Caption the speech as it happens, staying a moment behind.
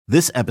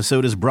This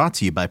episode is brought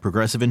to you by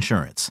Progressive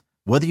Insurance.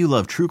 Whether you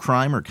love true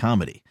crime or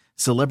comedy,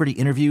 celebrity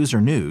interviews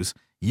or news,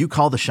 you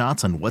call the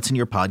shots on what's in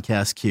your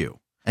podcast queue.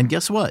 And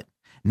guess what?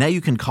 Now you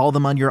can call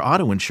them on your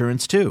auto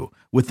insurance too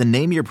with the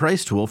Name Your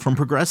Price tool from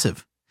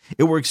Progressive.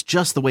 It works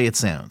just the way it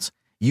sounds.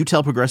 You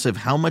tell Progressive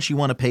how much you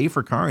want to pay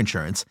for car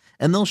insurance,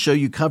 and they'll show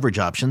you coverage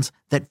options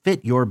that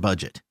fit your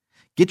budget.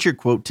 Get your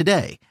quote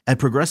today at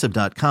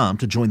Progressive.com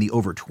to join the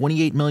over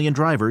 28 million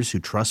drivers who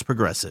trust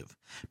Progressive.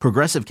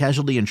 Progressive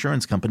Casualty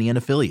Insurance Company and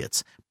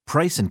Affiliates.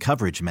 Price and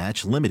coverage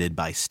match limited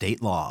by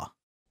state law.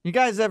 You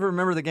guys ever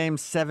remember the game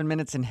 7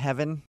 Minutes in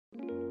Heaven?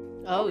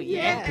 Oh,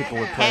 yeah. People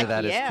would play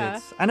that as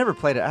kids. I never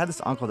played it. I had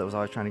this uncle that was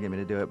always trying to get me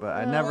to do it, but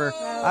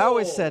I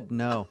always said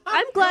no.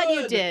 I'm glad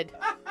you did.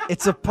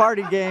 It's a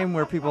party game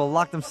where people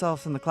lock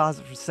themselves in the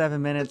closet for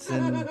 7 minutes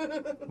and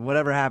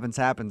whatever happens,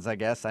 happens, I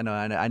guess. I know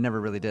I never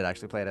really did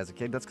actually play it as a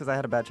kid. That's because I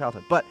had a bad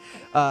childhood. But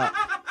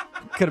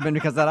could have been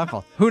because of that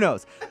uncle. Who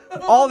knows?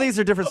 All these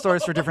are different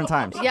stories for different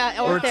times.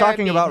 Yeah, What we're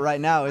talking about right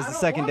now is the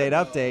second date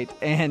update.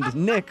 And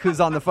Nick, who's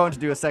on the phone to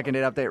do a second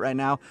date update right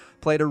now,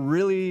 played a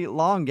really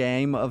long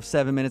game of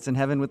 7 Minutes in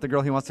Heaven with the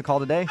girl he wants to call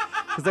today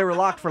because they were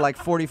locked for like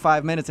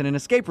 45 minutes in an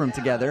escape room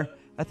together.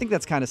 I think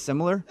that's kind of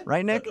similar,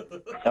 right, Nick?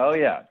 Oh,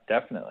 yeah,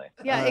 definitely.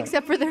 Yeah,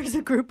 except for there's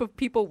a group of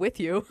people with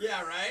you.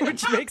 Yeah, right?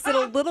 Which makes it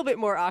a little bit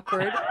more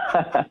awkward.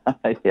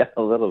 Yeah,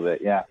 a little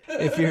bit, yeah.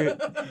 If you're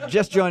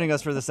just joining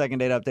us for the second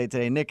date update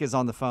today, Nick is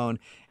on the phone,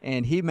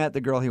 and he met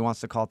the girl he wants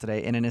to call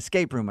today in an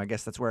escape room. I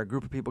guess that's where a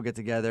group of people get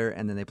together,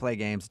 and then they play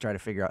games to try to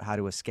figure out how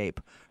to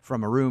escape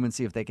from a room and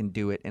see if they can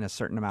do it in a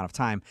certain amount of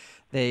time.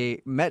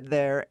 They met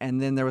there,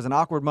 and then there was an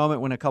awkward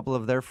moment when a couple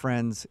of their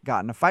friends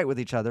got in a fight with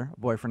each other,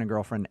 boyfriend and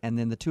girlfriend, and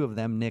then the two of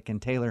them, Nick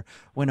and Taylor,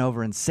 went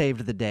over and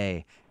saved the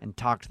day and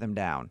talked them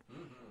down.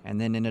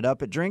 And then ended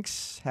up at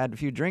drinks, had a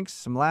few drinks,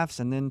 some laughs,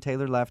 and then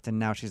Taylor left, and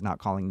now she's not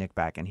calling Nick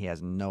back, and he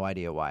has no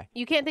idea why.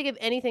 You can't think of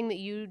anything that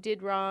you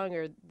did wrong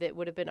or that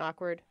would have been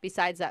awkward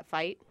besides that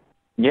fight?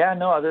 Yeah,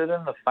 no, other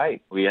than the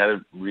fight. We had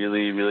a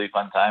really, really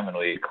fun time, and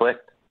we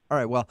clicked. All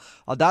right, well,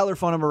 I'll dial her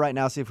phone number right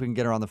now, see if we can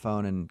get her on the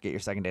phone and get your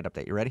second date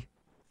update. You ready?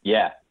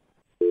 Yeah.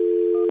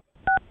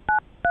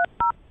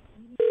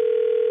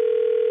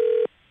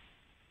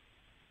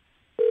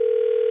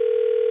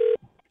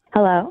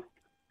 Hello?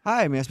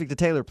 Hi, may I speak to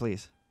Taylor,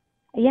 please?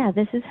 Yeah,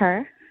 this is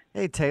her.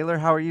 Hey, Taylor,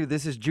 how are you?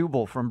 This is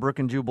Jubal from Brook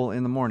and Jubal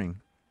in the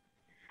Morning.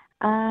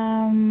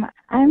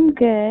 I'm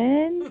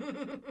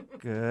good.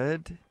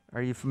 Good.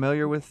 Are you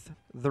familiar with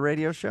the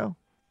radio show?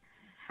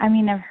 I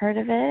mean, I've heard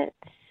of it.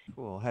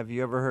 Cool. Have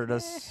you ever heard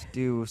us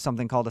do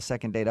something called a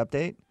second date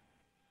update?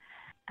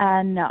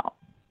 No.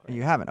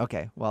 You haven't?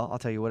 Okay. Well, I'll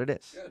tell you what it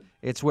is.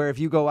 It's where if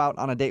you go out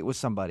on a date with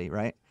somebody,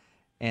 right,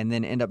 and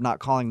then end up not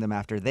calling them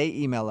after, they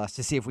email us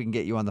to see if we can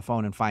get you on the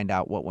phone and find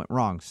out what went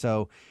wrong.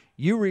 So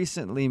you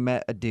recently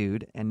met a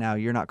dude, and now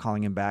you're not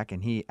calling him back,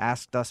 and he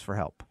asked us for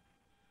help.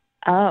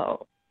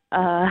 Oh.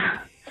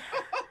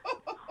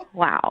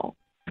 Wow.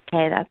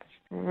 Okay, that's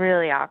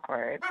really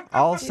awkward.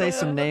 I'll say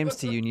some names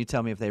to you, and you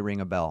tell me if they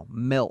ring a bell.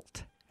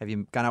 Milt. Have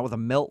you gone out with a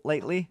Milt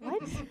lately?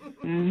 What?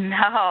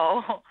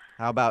 No.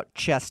 How about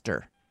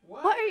Chester?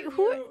 What are you,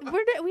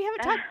 we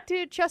haven't talked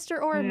to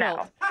Chester or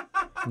Milt.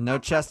 No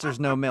Chesters,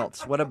 no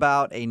Milts. What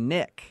about a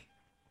Nick?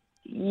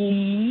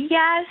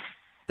 Yes.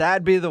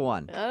 That'd be the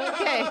one.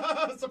 Okay.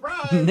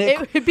 Surprise!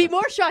 Nick, It would be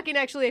more shocking,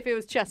 actually, if it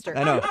was Chester.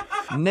 I know.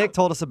 Nick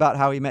told us about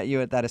how he met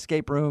you at that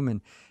escape room and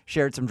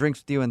shared some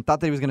drinks with you and thought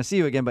that he was going to see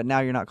you again, but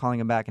now you're not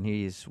calling him back and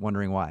he's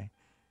wondering why.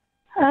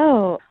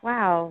 Oh,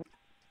 wow.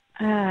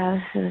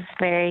 This is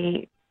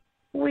very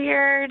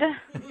weird.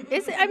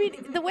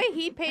 The way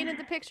he painted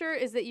the picture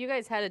is that you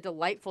guys had a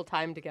delightful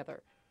time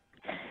together.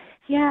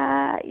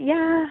 Yeah,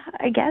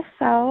 I guess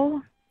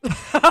so.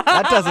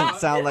 That doesn't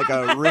sound like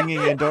a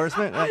ringing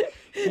endorsement.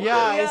 Yeah,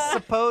 I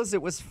suppose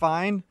it was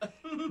fine.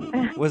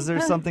 Was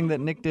there something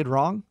that Nick did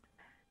wrong?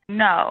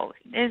 No,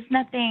 there's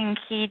nothing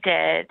he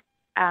did.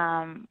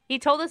 He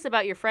told us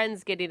about your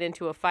friends getting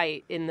into a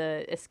fight in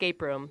the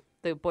escape room,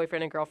 the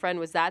boyfriend and girlfriend.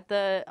 Was that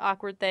the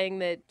awkward thing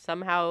that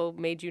somehow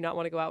made you not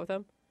want to go out with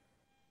him?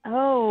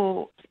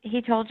 Oh,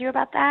 he told you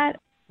about that?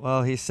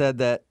 Well, he said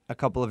that a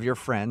couple of your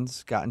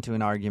friends got into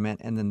an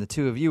argument, and then the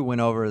two of you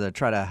went over to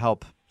try to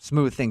help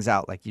smooth things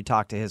out. Like you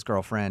talked to his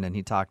girlfriend, and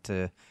he talked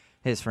to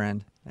his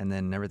friend, and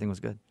then everything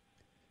was good.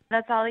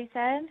 That's all he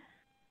said?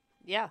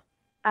 Yeah.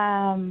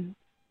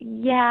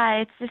 Yeah,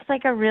 it's just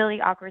like a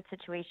really awkward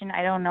situation.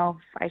 I don't know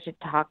if I should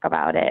talk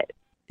about it.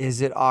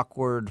 Is it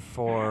awkward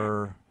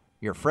for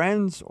your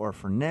friends or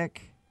for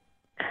Nick?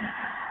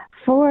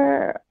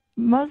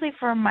 Mostly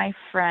for my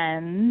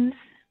friends,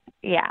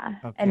 yeah,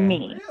 Okay. and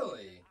me.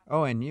 Really?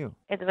 Oh, and you.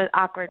 It was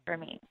awkward for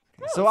me.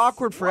 So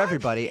awkward for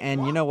everybody,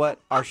 and you know what?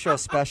 Our show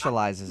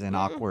specializes in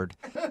awkward,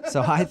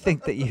 so I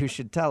think that you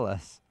should tell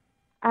us.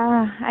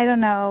 I don't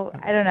know.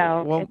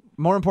 Well,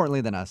 more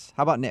importantly than us,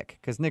 how about Nick?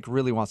 Because Nick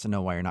really wants to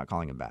know why you're not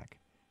calling him back.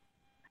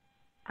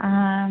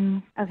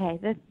 Okay,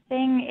 the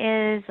thing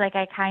is, like,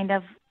 I kind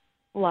of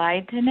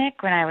lied to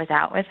Nick when I was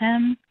out with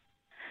him.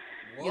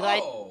 You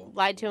Whoa.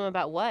 lied to him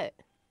about what?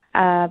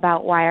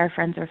 about why our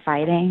friends were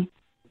fighting.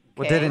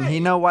 Well, didn't he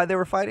know why they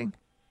were fighting?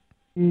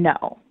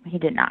 No, he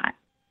did not.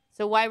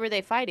 So why were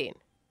they fighting?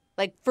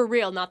 Like, for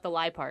real, not the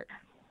lie part.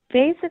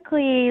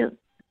 Basically,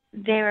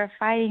 they were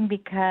fighting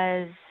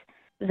because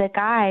the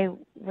guy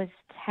was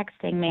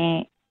texting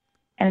me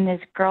and his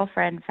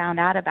girlfriend found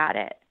out about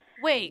it.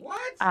 Wait,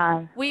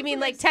 Um, we mean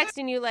like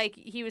texting you like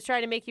he was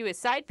trying to make you his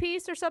side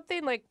piece or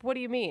something? Like, what do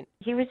you mean?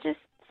 he was just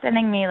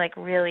sending me like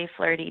really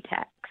flirty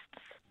texts.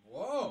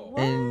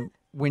 And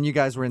when you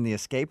guys were in the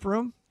escape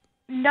room?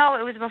 No,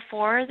 it was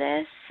before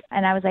this.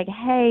 And I was like,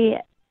 hey,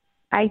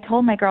 I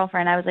told my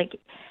girlfriend, I was like,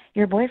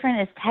 your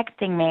boyfriend is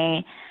texting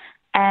me.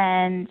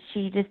 And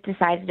she just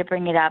decided to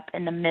bring it up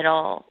in the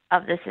middle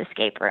of this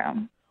escape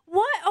room.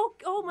 What?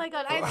 Oh my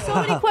God. I have so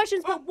many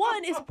questions, but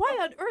one is why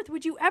on earth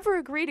would you ever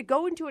agree to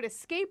go into an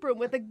escape room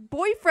with a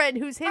boyfriend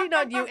who's hitting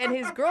on you and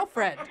his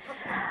girlfriend?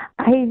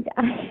 I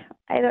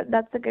don't,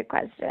 that's a good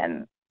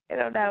question. I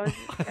don't know.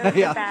 It was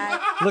Yeah. a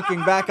bad,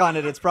 Looking back on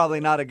it, it's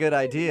probably not a good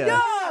idea.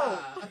 No!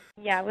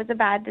 yeah, it was a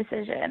bad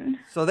decision.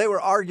 So they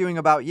were arguing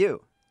about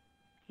you.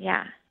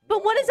 Yeah.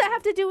 But what does that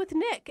have to do with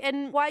Nick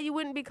and why you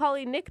wouldn't be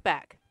calling Nick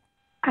back?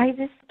 I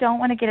just don't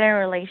want to get in a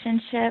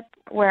relationship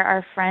where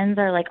our friends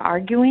are like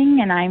arguing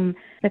and I'm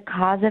the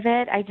cause of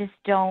it. I just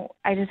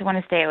want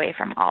to stay away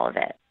from all of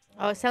it.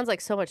 Oh, it sounds like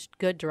so much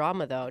good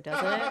drama, though,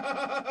 doesn't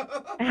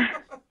it?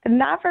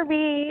 Not for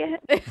me.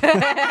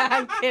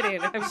 I'm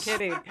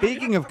kidding.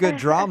 Speaking of good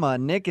drama,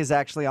 Nick is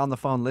actually on the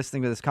phone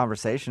listening to this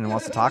conversation and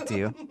wants to talk to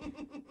you.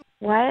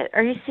 What?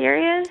 Are you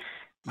serious?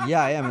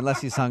 Yeah, I am,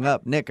 unless he's hung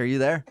up. Nick, are you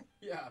there?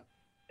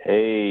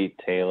 Hey,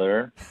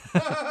 Taylor.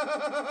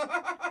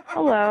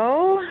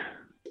 Hello.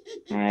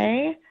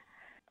 Hey.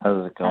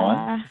 How's it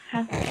going?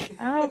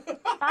 Oh,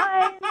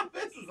 fine.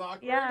 This is awkward.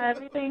 Yeah,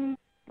 everything's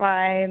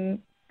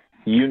fine.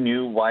 You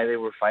knew why they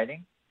were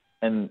fighting?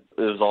 And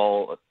it was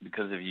all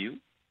because of you?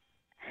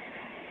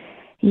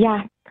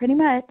 Yeah, pretty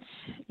much.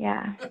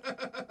 Yeah.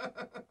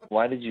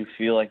 Why did you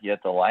feel like you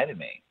had to lie to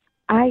me?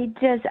 I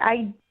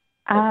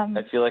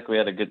feel like we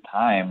had a good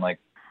time. Like,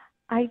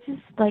 I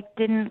just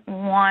didn't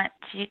want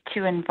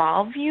to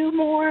involve you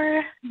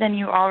more than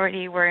you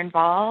already were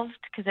involved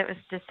because it was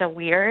just so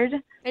weird.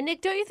 And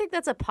Nick, don't you think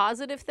that's a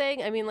positive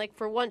thing? I mean, like,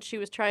 for once she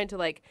was trying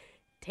to,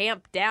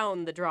 tamp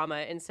down the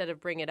drama instead of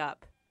bring it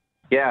up.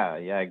 yeah,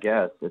 I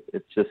guess.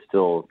 It's just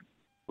still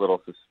a little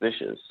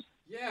suspicious.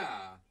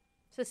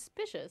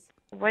 Suspicious.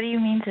 What do you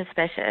mean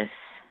suspicious?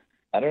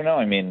 I don't know.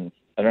 I mean,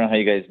 I don't know how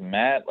you guys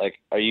met. Like,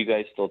 are you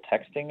guys still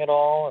texting at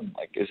all? And,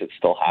 is it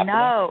still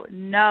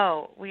happening?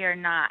 No, we are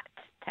not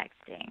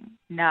texting.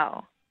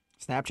 No.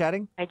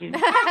 Snapchatting? I do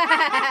not.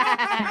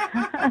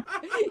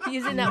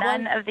 Using that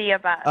None one. of the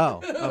above. Oh,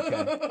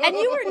 okay. And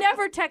you were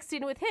never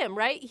texting with him,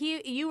 right?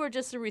 You were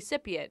just a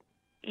recipient.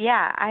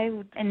 Yeah, I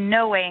in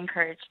no way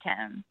encouraged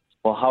him.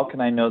 Well, how can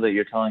I know that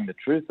you're telling the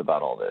truth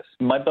about all this?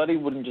 My buddy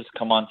wouldn't just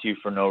come on to you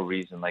for no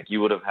reason. Like, you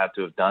would have had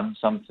to have done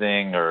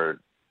something or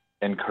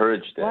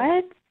encouraged it.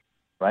 What?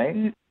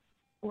 Right?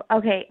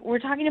 Okay, we're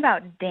talking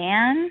about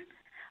Dan.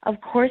 Of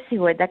course he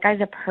would. That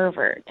guy's a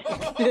pervert.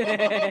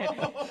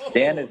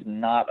 Dan is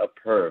not a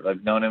perv.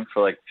 I've known him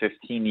for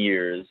 15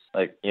 years.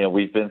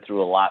 We've been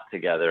through a lot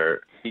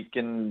together. He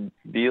can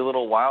be a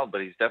little wild,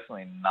 but he's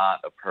definitely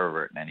not a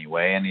pervert in any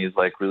way, and he's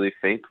really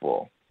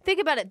faithful. Think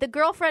about it. The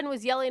girlfriend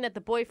was yelling at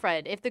the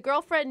boyfriend. If the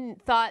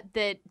girlfriend thought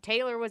that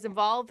Taylor was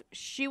involved,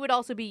 she would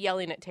also be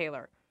yelling at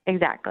Taylor.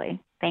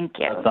 Exactly. Thank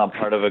you. That's not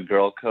part of a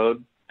girl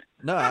code.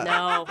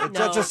 No. It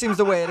just seems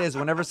the way it is.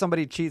 Whenever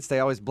somebody cheats, they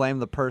always blame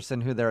the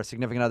person who their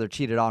significant other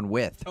cheated on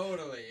with.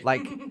 Totally.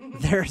 Like,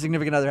 their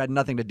significant other had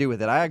nothing to do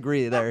with it. I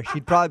agree there.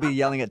 She'd probably be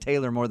yelling at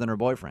Taylor more than her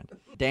boyfriend.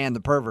 Dan the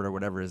pervert or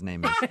whatever his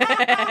name is.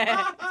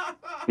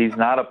 He's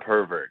not a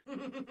pervert.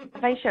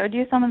 If I showed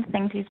you some of the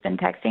things he's been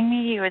texting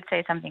me, you would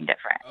say something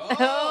different.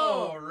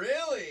 Oh,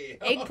 really?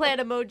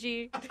 Eggplant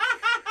emoji.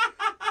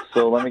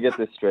 So let me get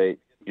this straight.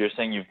 You're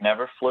saying you've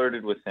never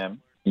flirted with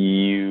him.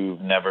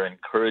 You've never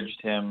encouraged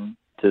him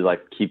to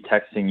keep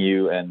texting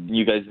you, and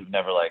you guys have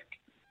never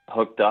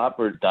hooked up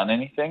or done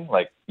anything?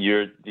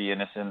 You're the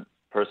innocent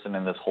person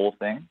in this whole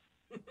thing?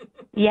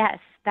 Yes,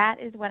 that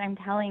is what I'm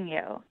telling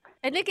you.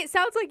 And Nick, it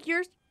sounds like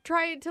you're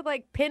trying to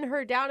pin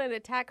her down and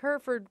attack her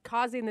for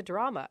causing the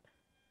drama.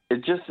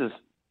 It just is.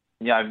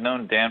 Yeah, I've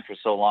known Dan for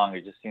so long.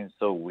 It just seems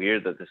so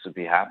weird that this would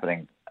be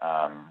happening.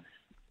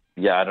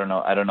 I don't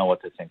know. I don't know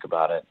what to think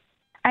about it.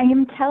 I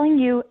am telling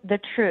you the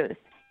truth.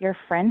 Your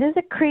friend is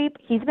a creep.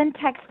 He's been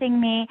texting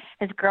me.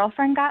 His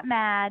girlfriend got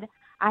mad.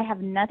 I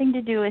have nothing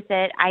to do with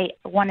it. I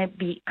want to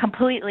be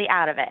completely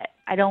out of it.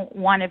 I don't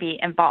want to be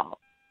involved.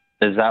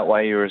 Is that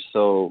why you were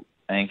so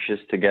anxious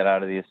to get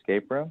out of the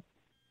escape room?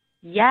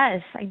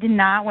 Yes, I did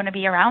not want to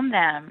be around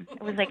them.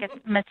 It was like a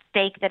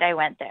mistake that I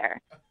went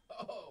there.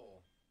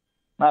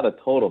 Not a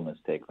total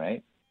mistake,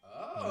 right?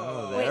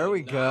 Oh, there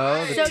we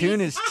go. The So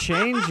tune is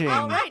changing.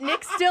 All right,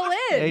 Nick's still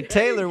in. Hey,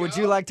 Taylor, would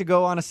you like to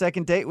go on a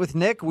second date with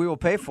Nick? We will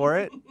pay for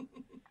it.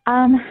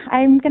 I'm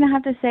going to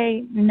have to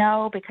say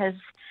no because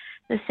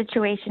the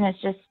situation is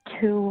just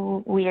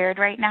too weird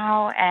right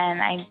now.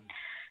 And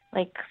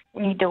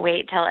need to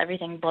wait till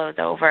everything blows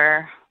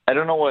over. I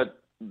don't know what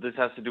this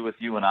has to do with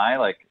you and I.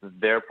 Like,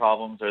 their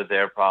problems are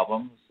their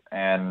problems.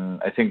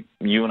 And I think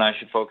you and I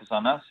should focus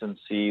on us and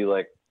see,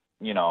 like,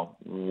 you know,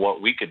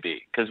 what we could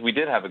be. Because we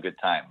did have a good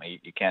time.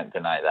 You can't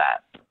deny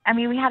that. I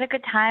mean, we had a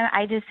good time.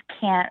 I just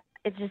can't.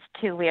 It's just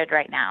too weird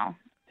right now.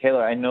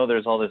 Taylor, I know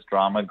there's all this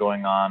drama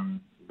going on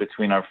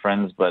between our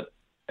friends, but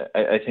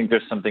I think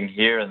there's something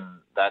here, and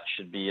that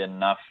should be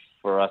enough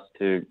for us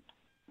to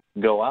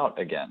go out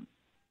again.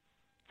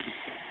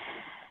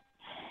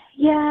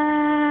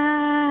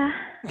 Yeah.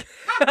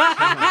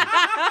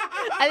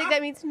 I think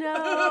that means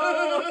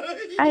no.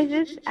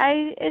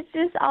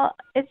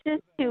 It's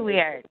just too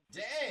weird.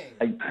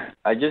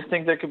 I just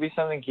think there could be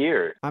something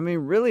here. I mean,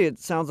 really, it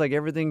sounds like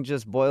everything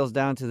just boils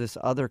down to this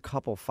other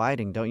couple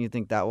fighting. Don't you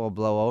think that will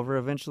blow over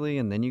eventually,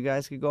 and then you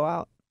guys could go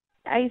out?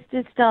 I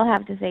just still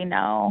have to say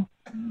no.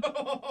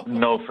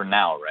 No for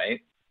now,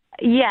 right?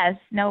 Yes,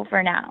 no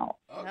for now.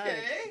 Okay.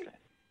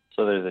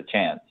 So there's a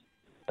chance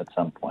at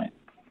some point.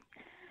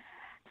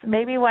 So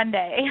maybe one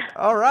day.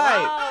 All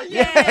right. Oh,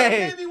 Yay!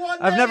 yay, maybe one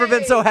I've never been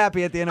day. so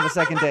happy at the end of a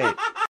second date.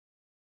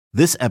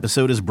 This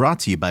episode is brought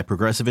to you by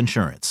Progressive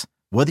Insurance.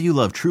 Whether you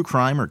love true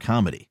crime or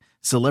comedy,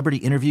 celebrity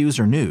interviews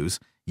or news,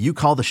 you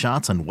call the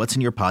shots on what's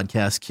in your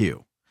podcast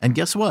queue. And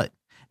guess what?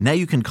 Now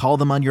you can call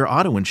them on your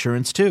auto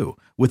insurance too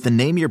with the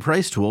Name Your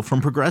Price tool from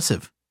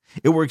Progressive.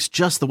 It works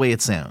just the way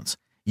it sounds.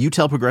 You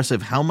tell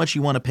Progressive how much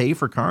you want to pay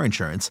for car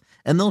insurance,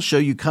 and they'll show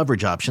you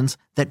coverage options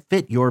that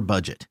fit your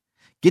budget.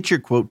 Get your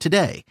quote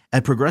today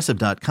at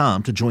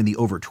Progressive.com to join the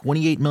over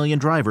 28 million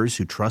drivers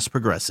who trust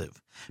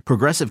Progressive.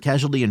 Progressive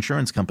Casualty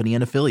Insurance Company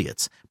and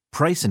Affiliates.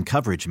 Price and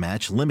coverage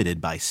match limited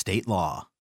by state law.